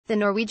The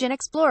Norwegian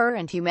explorer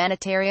and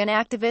humanitarian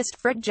activist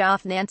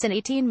Fridtjof Nansen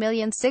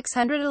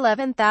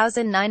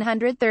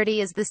 (18,611,930)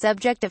 is the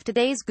subject of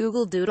today's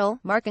Google Doodle,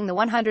 marking the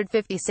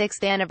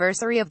 156th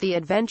anniversary of the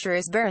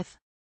adventurer's birth.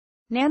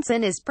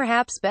 Nansen is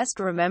perhaps best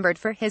remembered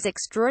for his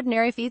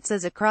extraordinary feats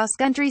as a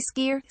cross-country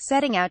skier,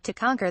 setting out to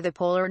conquer the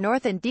polar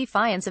north in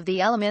defiance of the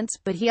elements,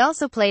 but he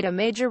also played a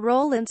major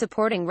role in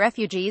supporting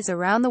refugees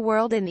around the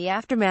world in the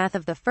aftermath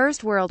of the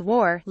First World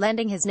War,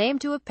 lending his name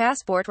to a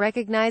passport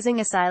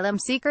recognizing asylum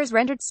seekers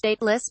rendered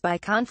stateless by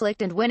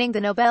conflict and winning the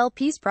Nobel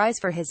Peace Prize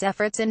for his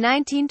efforts in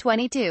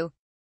 1922.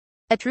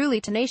 A truly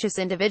tenacious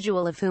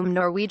individual of whom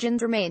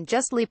Norwegians remain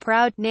justly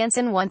proud,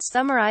 Nansen once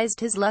summarised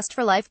his lust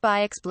for life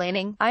by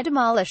explaining, "I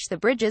demolish the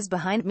bridges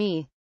behind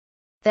me.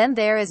 Then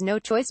there is no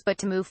choice but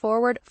to move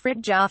forward."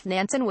 Fridtjof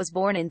Nansen was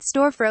born in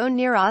Store Froen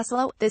near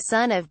Oslo, the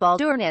son of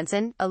Baldur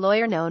Nansen, a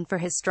lawyer known for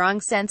his strong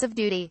sense of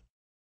duty.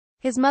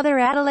 His mother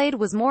Adelaide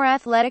was more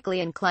athletically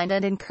inclined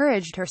and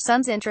encouraged her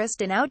son's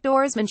interest in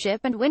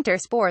outdoorsmanship and winter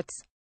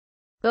sports.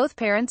 Both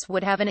parents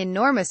would have an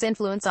enormous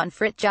influence on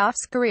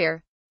Fridtjof's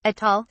career. A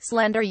tall,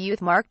 slender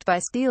youth marked by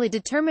steely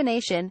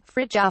determination,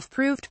 Fridtjof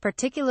proved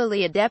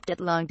particularly adept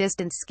at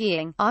long-distance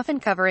skiing,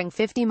 often covering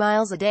 50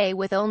 miles a day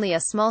with only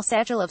a small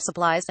satchel of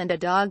supplies and a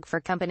dog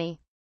for company.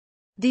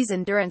 These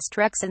endurance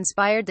treks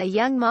inspired the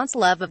young mont's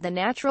love of the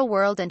natural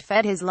world and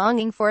fed his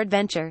longing for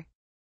adventure.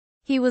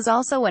 He was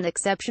also an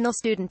exceptional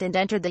student and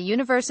entered the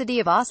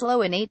University of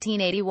Oslo in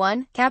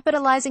 1881,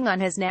 capitalizing on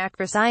his knack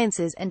for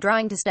sciences and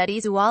drawing to study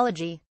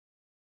zoology.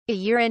 A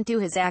year into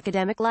his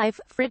academic life,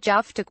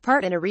 Fridtjof took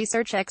part in a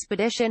research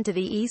expedition to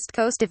the east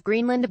coast of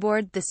Greenland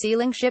aboard the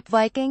sealing ship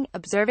Viking,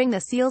 observing the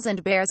seals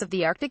and bears of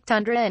the Arctic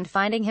tundra and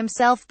finding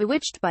himself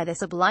bewitched by the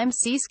sublime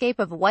seascape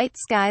of white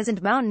skies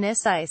and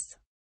mountainous ice.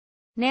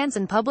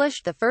 Nansen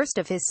published the first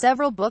of his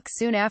several books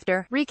soon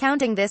after,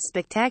 recounting this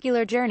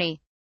spectacular journey.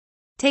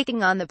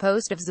 Taking on the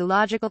post of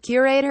zoological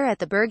curator at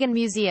the Bergen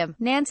Museum,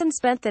 Nansen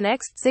spent the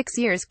next 6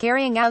 years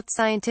carrying out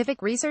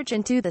scientific research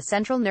into the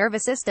central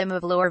nervous system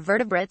of lower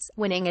vertebrates,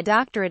 winning a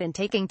doctorate and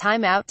taking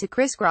time out to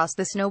crisscross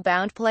the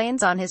snow-bound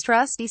plains on his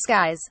trusty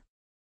skies.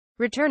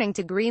 Returning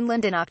to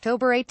Greenland in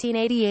October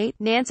 1888,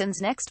 Nansen's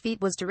next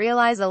feat was to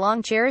realize a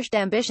long-cherished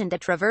ambition to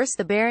traverse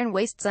the barren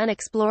waste's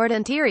unexplored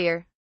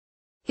interior.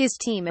 His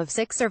team of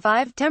 6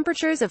 survived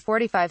temperatures of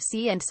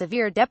 45°C and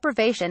severe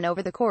deprivation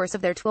over the course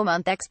of their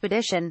 12-month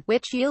expedition,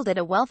 which yielded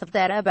a wealth of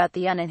data about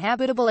the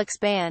uninhabitable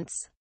expanse.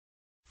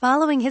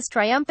 Following his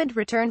triumphant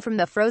return from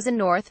the frozen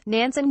north,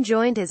 Nansen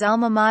joined his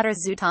alma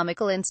mater's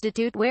Zoological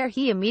Institute, where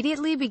he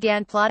immediately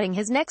began plotting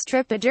his next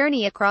trip, a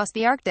journey across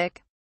the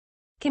Arctic.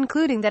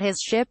 Concluding that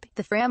his ship,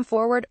 the Fram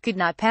Forward, could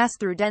not pass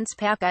through dense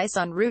pack ice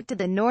en route to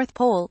the North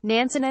Pole,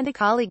 Nansen and a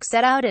colleague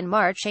set out in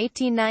March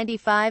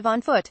 1895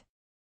 on foot.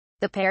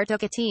 The pair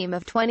took a team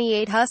of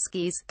 28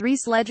 huskies, 3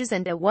 sledges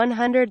and a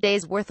 100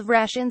 days' worth of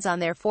rations on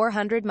their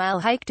 400-mile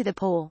hike to the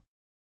pole.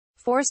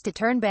 Forced to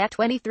turn back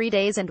 23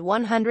 days and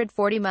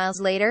 140 miles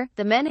later,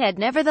 the men had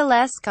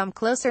nevertheless come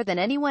closer than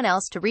anyone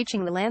else to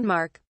reaching the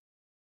landmark.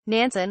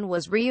 Nansen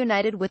was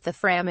reunited with the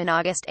Fram in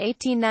August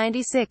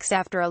 1896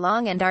 after a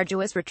long and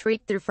arduous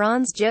retreat through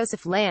Franz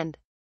Josef Land.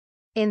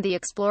 In the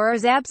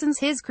explorer's absence,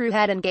 his crew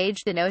had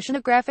engaged in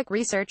oceanographic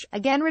research,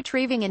 again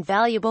retrieving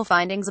invaluable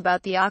findings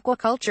about the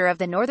aquaculture of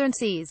the northern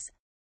seas.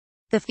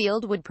 The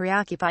field would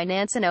preoccupy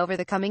Nansen over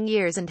the coming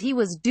years, and he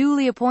was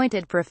duly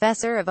appointed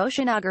professor of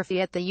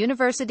oceanography at the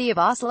University of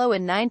Oslo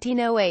in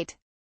 1908.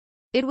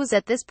 It was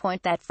at this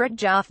point that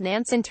Fridtjof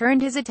Nansen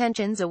turned his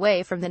attentions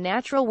away from the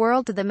natural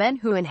world to the men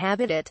who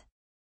inhabit it.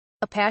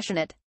 A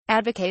passionate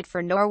advocate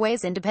for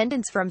Norway's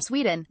independence from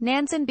Sweden,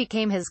 Nansen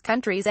became his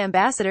country's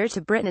ambassador to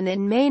Britain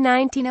in May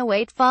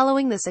 1908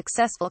 following the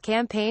successful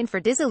campaign for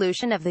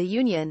dissolution of the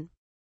Union.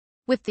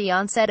 With the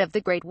onset of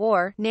the Great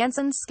War,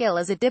 Nansen's skill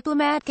as a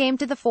diplomat came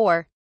to the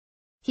fore.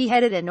 He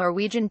headed a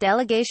Norwegian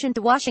delegation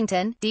to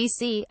Washington,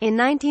 D.C., in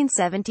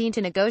 1917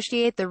 to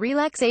negotiate the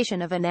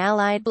relaxation of an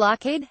Allied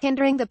blockade,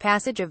 hindering the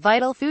passage of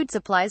vital food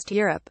supplies to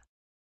Europe.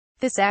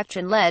 This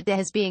action led to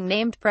his being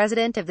named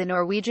president of the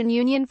Norwegian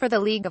Union for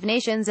the League of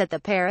Nations at the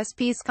Paris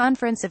Peace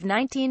Conference of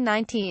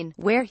 1919,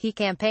 where he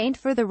campaigned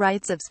for the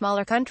rights of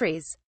smaller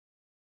countries.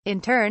 In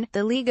turn,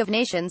 the League of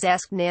Nations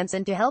asked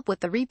Nansen to help with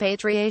the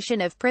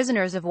repatriation of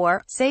prisoners of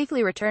war,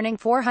 safely returning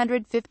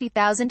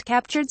 450,000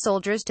 captured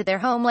soldiers to their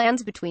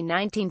homelands between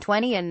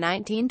 1920 and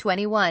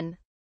 1921.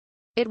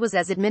 It was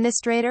as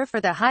administrator for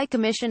the High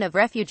Commission of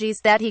Refugees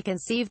that he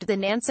conceived the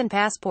Nansen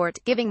Passport,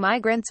 giving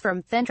migrants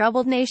from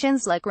then-troubled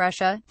nations like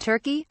Russia,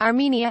 Turkey,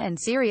 Armenia and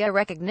Syria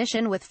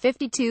recognition with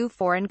 52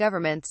 foreign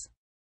governments.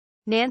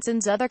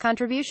 Nansen's other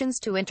contributions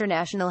to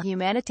international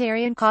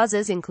humanitarian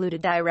causes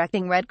included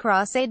directing Red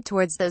Cross aid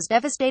towards those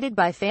devastated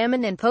by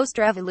famine in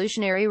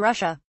post-revolutionary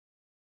Russia.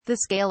 The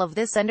scale of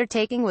this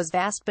undertaking was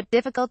vast but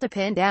difficult to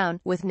pin down,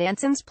 with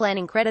Nansen's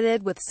planning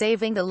credited with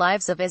saving the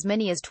lives of as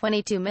many as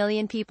 22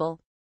 million people.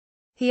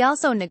 He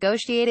also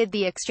negotiated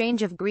the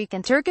exchange of Greek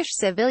and Turkish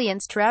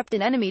civilians trapped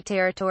in enemy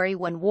territory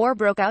when war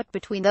broke out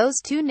between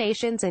those two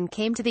nations and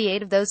came to the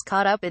aid of those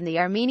caught up in the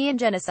Armenian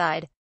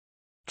genocide.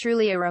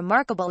 Truly a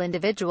remarkable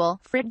individual,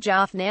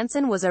 Fridtjof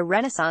Nansen was a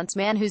Renaissance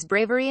man whose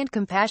bravery and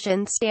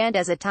compassion stand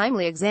as a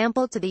timely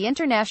example to the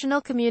international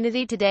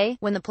community today,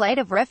 when the plight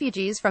of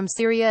refugees from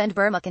Syria and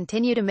Burma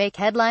continue to make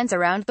headlines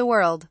around the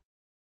world.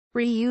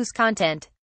 Reuse content.